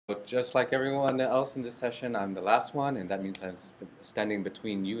Just like everyone else in this session, I'm the last one, and that means I'm standing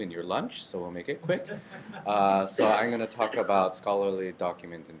between you and your lunch, so we'll make it quick. So I'm going to talk about scholarly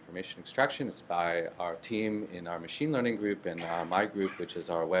document information extraction. It's by our team in our machine learning group and my group, which is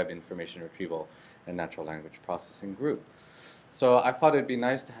our web information retrieval and natural language processing group. So I thought it'd be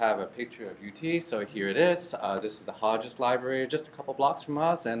nice to have a picture of UT, so here it is. This is the Hodges Library, just a couple blocks from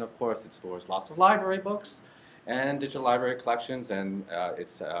us, and of course it stores lots of library books and digital library collections, and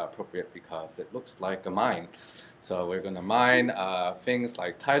it's appropriate because it looks like a mine. So we're going to mine things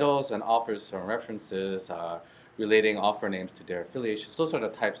like titles and authors and references, relating author names to their affiliations. Those are the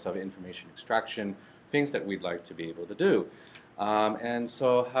types of information extraction, things that we'd like to be able to do. And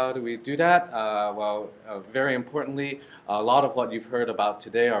so how do we do that? Very importantly, a lot of what you've heard about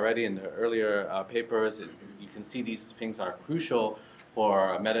today already in the earlier papers, you can see these things are crucial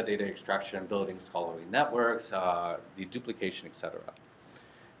for metadata extraction, building scholarly networks, deduplication, etc.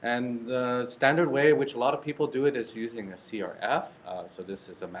 And the standard way which a lot of people do it is using a CRF. So this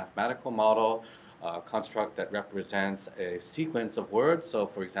is a mathematical model construct that represents a sequence of words. So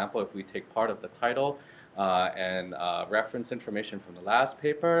for example, if we take part of the title and reference information from the last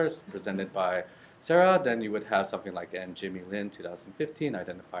paper presented by Sarah, then you would have something like N. Jimmy Lin 2015,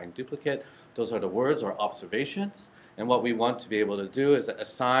 identifying duplicate. Those are the words or observations. And what we want to be able to do is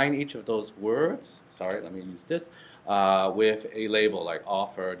assign each of those words, sorry, let me use this, with a label like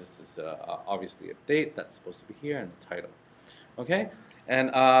author. This is obviously a date that's supposed to be here, and the title. Okay?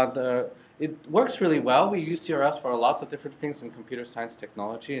 And it works really well. We use CRFs for lots of different things in computer science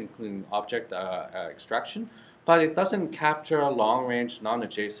technology, including object extraction. But it doesn't capture long-range,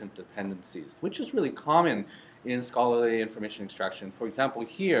 non-adjacent dependencies, which is really common in scholarly information extraction. For example,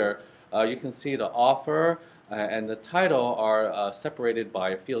 here you can see the author and the title are separated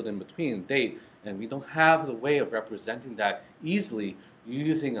by a field in between, date, and we don't have the way of representing that easily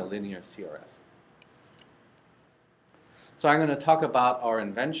using a linear CRF. So I'm going to talk about our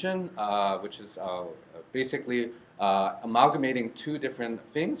invention, which is basically amalgamating two different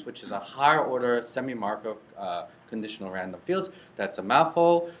things, which is a higher order semi-Markov conditional random fields. That's a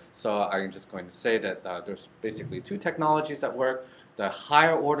mouthful, so I'm just going to say that there's basically two technologies that work. The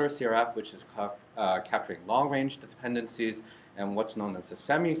higher order CRF, which is capturing long-range dependencies, and what's known as the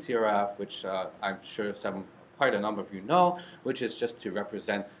Semi-CRF, which I'm sure quite a number of you know, which is just to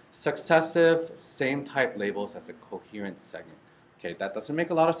represent successive same type labels as a coherent segment. Okay, that doesn't make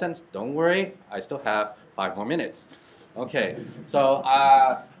a lot of sense. Don't worry, I still have 5 more minutes. Okay, so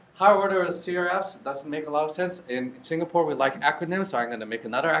higher order CRFs doesn't make a lot of sense. In Singapore, we like acronyms, so I'm going to make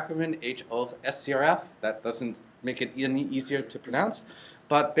another acronym, HO-SCRF. That doesn't make it any easier to pronounce.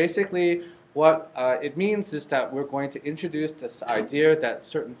 But basically, what it means is that we're going to introduce this idea that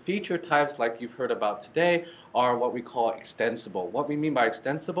certain feature types, like you've heard about today, are what we call extensible. What we mean by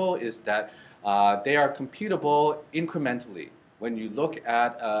extensible is that they are computable incrementally. When you look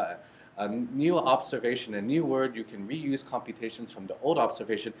at a new observation, a new word, you can reuse computations from the old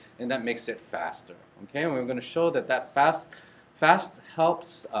observation, and that makes it faster. Okay, and we're going to show that fast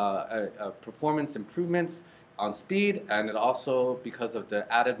helps performance improvements on speed, and it also, because of the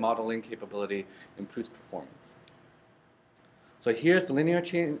added modeling capability, improves performance. So here's the linear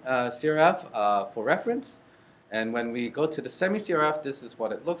chain CRF for reference. And when we go to the Semi-CRF, this is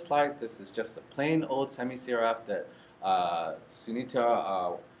what it looks like. This is just a plain old Semi-CRF that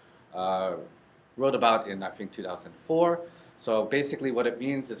Sunita wrote about in, I think, 2004. So basically what it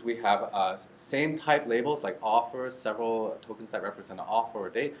means is we have same type labels like author, several tokens that represent an author or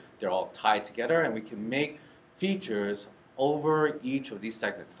date. They're all tied together, and we can make features over each of these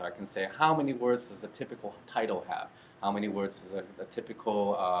segments. So I can say how many words does a typical title have? How many words does a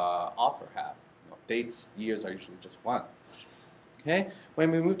typical author have? Dates, years are usually just one. Okay.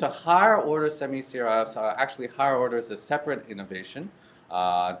 When we move to higher order Semi-CRFs, actually higher order is a separate innovation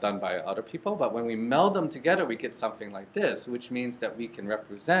done by other people, but when we meld them together, we get something like this, which means that we can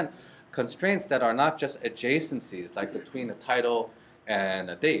represent constraints that are not just adjacencies, like between a title and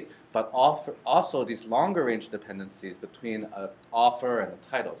a date, but also these longer range dependencies between an author and a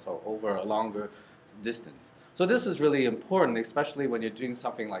title, so over a longer distance. So this is really important, especially when you're doing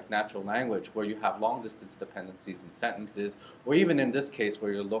something like natural language, where you have long distance dependencies in sentences, or even in this case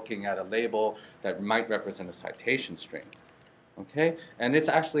where you're looking at a label that might represent a citation string. Okay, and it's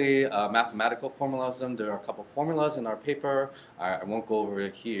actually a mathematical formalism. There are a couple formulas in our paper. I won't go over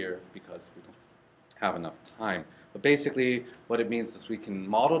it here because we don't have enough time. But basically, what it means is we can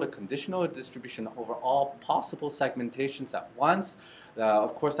model the conditional distribution over all possible segmentations at once.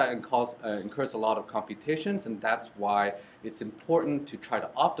 Of course, that incurs a lot of computations, and that's why it's important to try to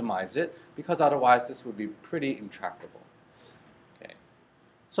optimize it, because otherwise this would be pretty intractable. Okay.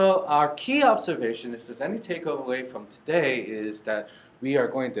 So our key observation, if there's any takeaway from today, is that we are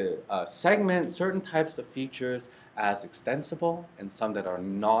going to segment certain types of features as extensible and some that are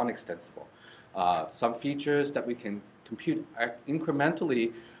non-extensible. Some features that we can compute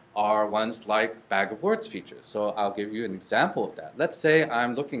incrementally are ones like bag of words features. So I'll give you an example of that. Let's say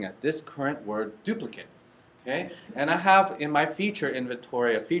I'm looking at this current word duplicate. Okay? And I have in my feature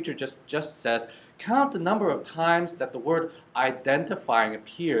inventory, a feature just says, count the number of times that the word identifying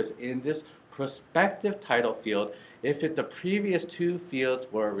appears in this prospective title field if the previous two fields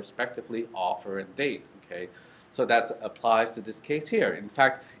were respectively author and date. Okay? So that applies to this case here. In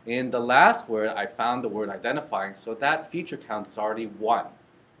fact, in the last word, I found the word identifying, so that feature count is already 1.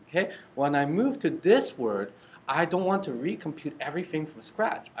 Okay? When I move to this word, I don't want to recompute everything from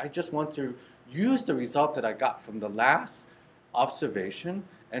scratch. I just want to use the result that I got from the last observation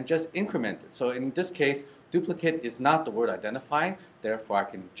and just increment it. So in this case, duplicate is not the word identifying, therefore I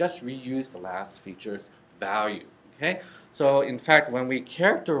can just reuse the last feature's value. Okay? So in fact, when we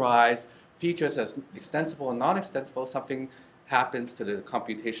characterize features as extensible and non-extensible, something happens to the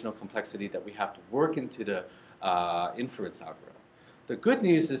computational complexity that we have to work into the inference algorithm. The good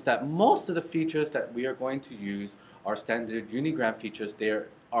news is that most of the features that we are going to use are standard unigram features. They're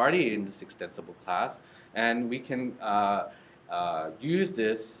already in this extensible class, and we can use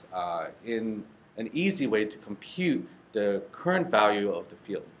this in an easy way to compute the current value of the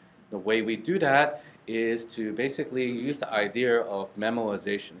field. The way we do that is to basically use the idea of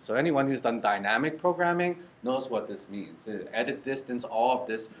memoization. So anyone who's done dynamic programming knows what this means. Edit distance, all of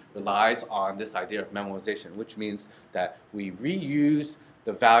this relies on this idea of memoization, which means that we reuse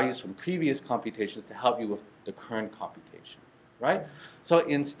the values from previous computations to help you with the current computations, right? So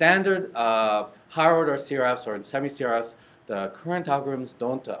in standard higher order CRFs or in semi-CRFs, the current algorithms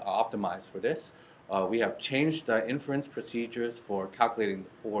don't optimize for this. We have changed the inference procedures for calculating the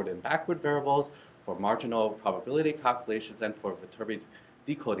forward and backward variables, for marginal probability calculations, and for Viterbi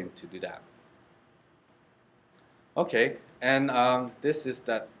decoding to do that. Okay, and this is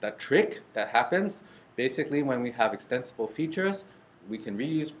that trick that happens. Basically, when we have extensible features, we can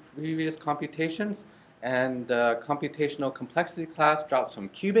reuse previous computations, and the computational complexity class drops from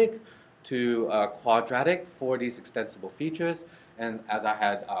cubic to quadratic for these extensible features. And as I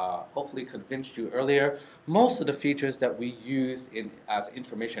had hopefully convinced you earlier, most of the features that we use as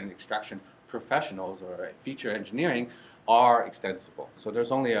information extraction professionals or feature engineering are extensible. So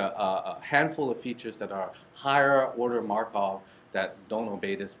there's only a handful of features that are higher order Markov that don't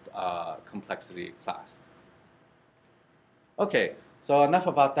obey this complexity class. Okay, so enough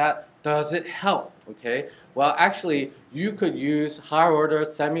about that. Does it help? Okay, well actually you could use higher order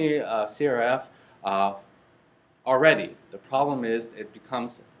semi-CRF already. The problem is it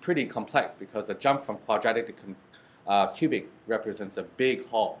becomes pretty complex because the jump from quadratic to cubic represents a big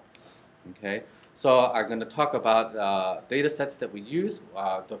haul. Okay, so I'm going to talk about data sets that we use.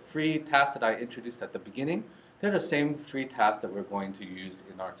 The free tasks that I introduced at the beginning, they're the same free tasks that we're going to use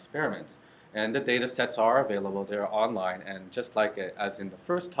in our experiments. And the data sets are available, they're online, and just like as in the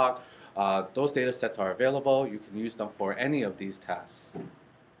first talk, those data sets are available. You can use them for any of these tasks.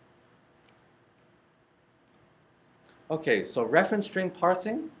 Okay, so reference string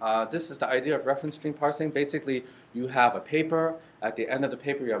parsing. This is the idea of reference string parsing. Basically, you have a paper. At the end of the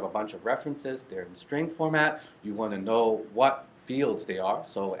paper, you have a bunch of references. They're in string format. You want to know what fields they are.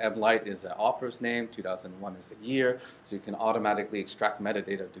 So mlight is an author's name. 2001 is a year. So you can automatically extract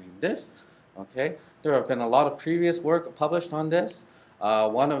metadata doing this. Okay, there have been a lot of previous work published on this.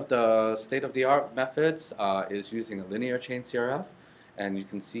 One of the state-of-the-art methods is using a linear chain CRF. And you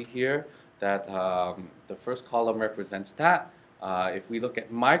can see here that the first column represents that. If we look at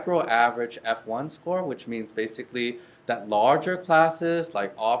micro average F1 score, which means basically that larger classes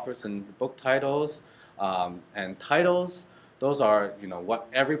like authors and book titles and titles, those are what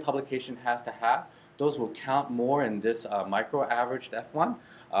every publication has to have. Those will count more in this micro averaged F1.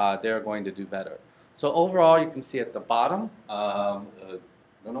 They're going to do better. So overall, you can see at the bottom, I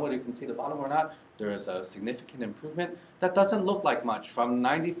don't know whether you can see the bottom or not, there is a significant improvement. That doesn't look like much. From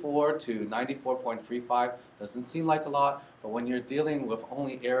 94 to 94.35 doesn't seem like a lot, but when you're dealing with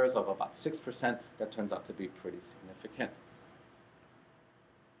only errors of about 6%, that turns out to be pretty significant.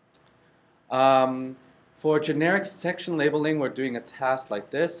 For generic section labeling, we're doing a task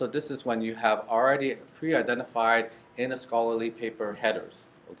like this. So this is when you have already pre-identified in a scholarly paper headers.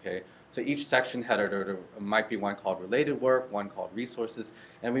 Okay, so each section header, there might be one called related work, one called resources,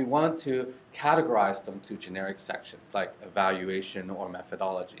 and we want to categorize them to generic sections like evaluation or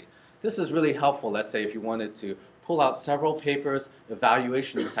methodology. This is really helpful, let's say if you wanted to pull out several papers,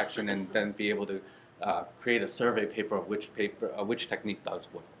 evaluation section, and then be able to create a survey paper of which technique does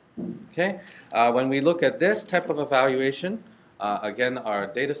well. Okay, when we look at this type of evaluation, again, our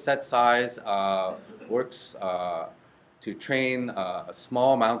data set size works to train a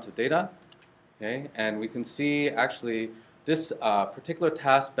small amount of data. Okay, and we can see actually this particular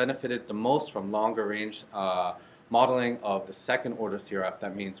task benefited the most from longer range modeling of the second order CRF.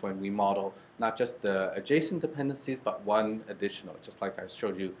 That means when we model not just the adjacent dependencies, but one additional, just like I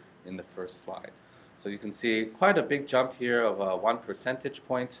showed you in the first slide. So you can see quite a big jump here of 1 percentage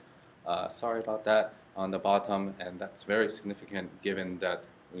point. Sorry about that on the bottom, and that's very significant given that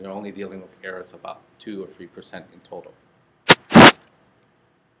we're only dealing with errors about 2 or 3% in total.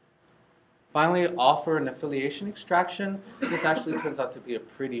 Finally, offer and affiliation extraction. This actually turns out to be a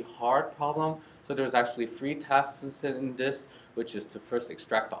pretty hard problem. So there's actually 3 tasks in this, which is to first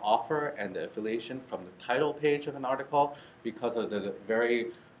extract the offer and the affiliation from the title page of an article. Because of the very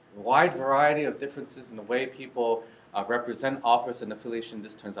wide variety of differences in the way people represent offers and affiliation,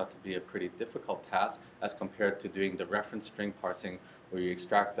 this turns out to be a pretty difficult task as compared to doing the reference string parsing, where you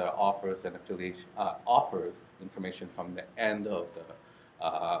extract the offers and affiliation offers information from the end of the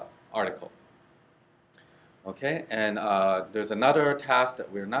article. Okay, and there's another task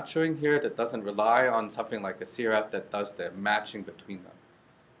that we're not showing here that doesn't rely on something like a CRF that does the matching between them.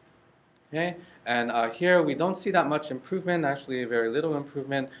 Okay, and here we don't see that much improvement, actually very little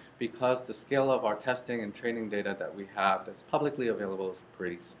improvement, because the scale of our testing and training data that we have that's publicly available is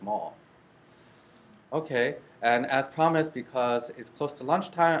pretty small. Okay, and as promised, because it's close to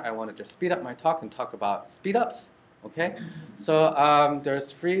lunchtime, I want to just speed up my talk and talk about speed-ups. Okay, so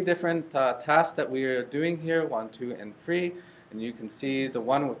there's 3 different tasks that we are doing here, 1, 2, and 3. And you can see the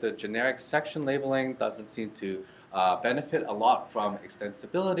one with the generic section labeling doesn't seem to benefit a lot from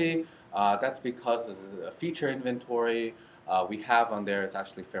extensibility. That's because the feature inventory we have on there is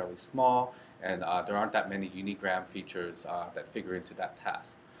actually fairly small, and there aren't that many unigram features that figure into that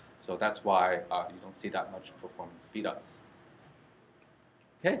task. So that's why you don't see that much performance speedups.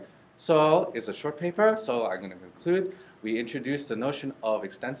 Okay. So it's a short paper, so I'm going to conclude. We introduced the notion of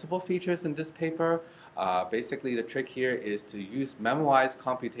extensible features in this paper. Basically, the trick here is to use memoized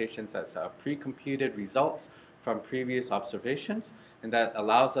computations as pre-computed results from previous observations, and that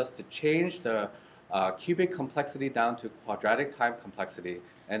allows us to change the cubic complexity down to quadratic time complexity,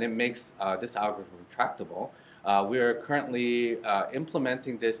 and it makes this algorithm tractable. We are currently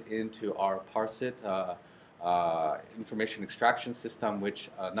implementing this into our parsit information extraction system, which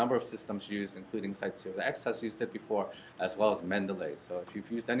a number of systems use, including Site-CRFs has used it before, as well as Mendeley. So if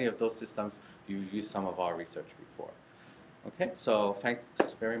you've used any of those systems, you've used some of our research before. Okay, so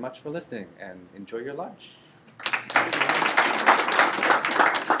thanks very much for listening, and enjoy your lunch.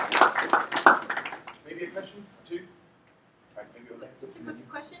 Maybe a question? 2? Just a quick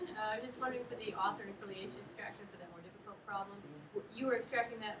question. I was just wondering for the author and affiliation extraction for that more difficult problem, you were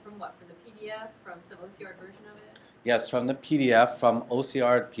extracting that from what? From the PDF, from some OCR version of it? Yes, from the PDF, from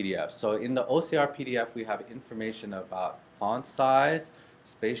OCR PDF. So in the OCR PDF, we have information about font size,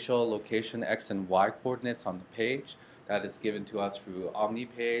 spatial location, X and Y coordinates on the page. That is given to us through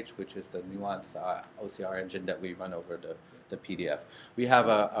OmniPage, which is the nuanced OCR engine that we run over the PDF. We have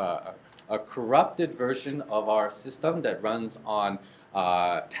a corrupted version of our system that runs on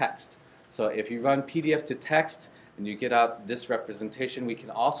text. So if you run PDF to text and you get out this representation, we can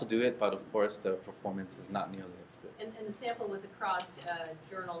also do it, but of course the performance is not nearly as good. And the sample was across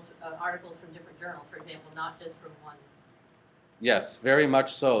journals, articles from different journals, for example, not just from one. Yes, very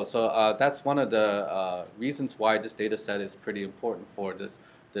much so. So that's one of the reasons why this data set is pretty important for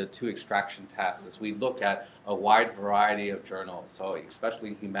the 2 extraction tasks, is we look at a wide variety of journals, so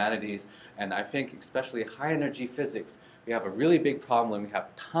especially humanities, and I think especially high energy physics. We have a really big problem. We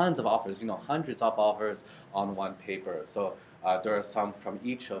have tons of offers, hundreds of offers on one paper. So there are some from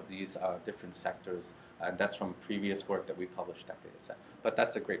each of these different sectors, and that's from previous work that we published that data set. But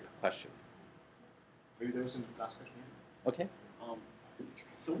that's a great question. Maybe there was some last question here. Okay.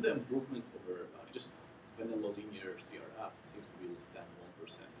 Some of the improvement over just vanilla linear CRF seems to be less than 1%, or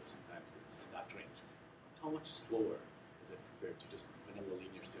sometimes it's in that range. How much slower is it compared to just vanilla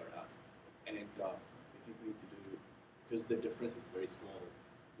linear CRF? And I think we need to do, because the difference is very small,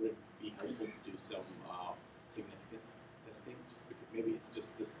 would it be helpful to do some significance testing? Just because maybe it's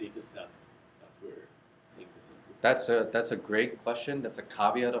just this data set that we're seeing this improvement. That's a great question. That's a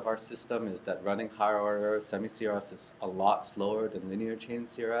caveat of our system, is that running higher order semi-CRFs is a lot slower than linear chain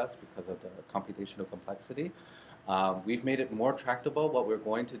CRFs because of the computational complexity. We've made it more tractable. What we're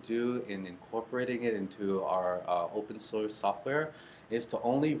going to do in incorporating it into our open source software is to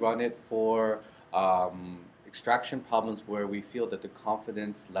only run it for extraction problems where we feel that the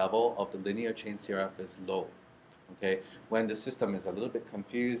confidence level of the linear chain CRF is low. Okay, when the system is a little bit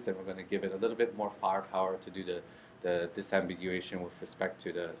confused, then we're going to give it a little bit more firepower to do the disambiguation with respect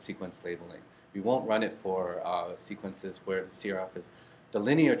to the sequence labeling. We won't run it for sequences where the CRF is, the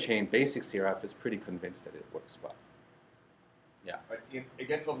linear chain basic CRF is pretty convinced that it works well. Yeah. Right.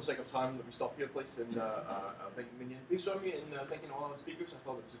 Again, for the sake of time, let me stop here, please, and thank you, Minion. Please join me in thanking all our speakers. I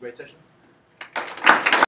thought it was a great session.